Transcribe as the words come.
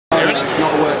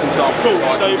Cool,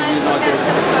 so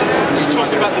let's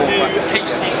talk about the new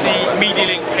HTC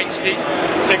Media Link HD.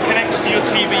 So it connects to your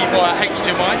TV via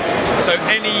HDMI. So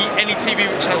any TV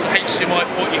which has a HDMI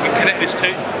port you can connect this to,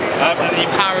 and then you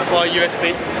power it via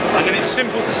USB. And then it's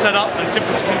simple to set up and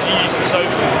simple to continue using. So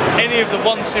any of the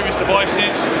 1 series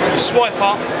devices, you swipe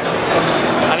up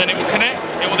and then it will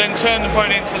connect. It will then turn the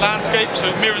phone into landscape so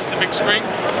it mirrors the big screen.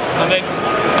 And then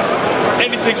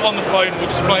anything on the phone will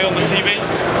display on the TV.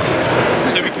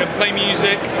 So we can play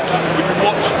music, we can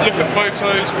watch, look at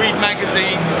photos, read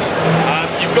magazines.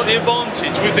 You've got the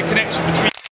advantage with the connection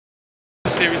between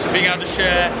the series of being able to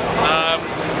share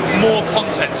more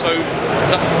content. So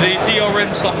the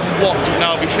DRM stuff and watch will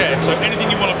now be shared. So anything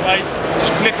you want to play,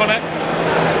 just click on it,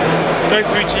 go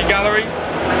through to your gallery,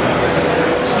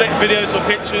 select videos or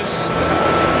pictures,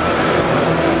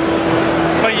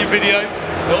 play your video.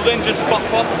 It'll then just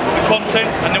buffer the content,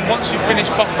 and then once you've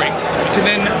finished buffering, you can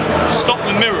then stop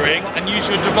the mirroring and use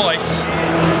your device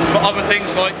for other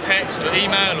things like text or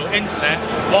email or internet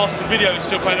whilst the video is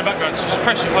still playing in the background. So just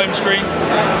press your home screen,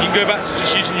 you can go back to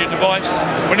just using your device.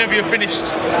 Whenever you're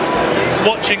finished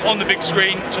watching on the big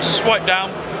screen, just swipe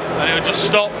down and it'll just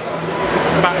stop,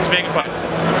 back to being a phone.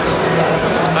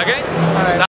 Okay?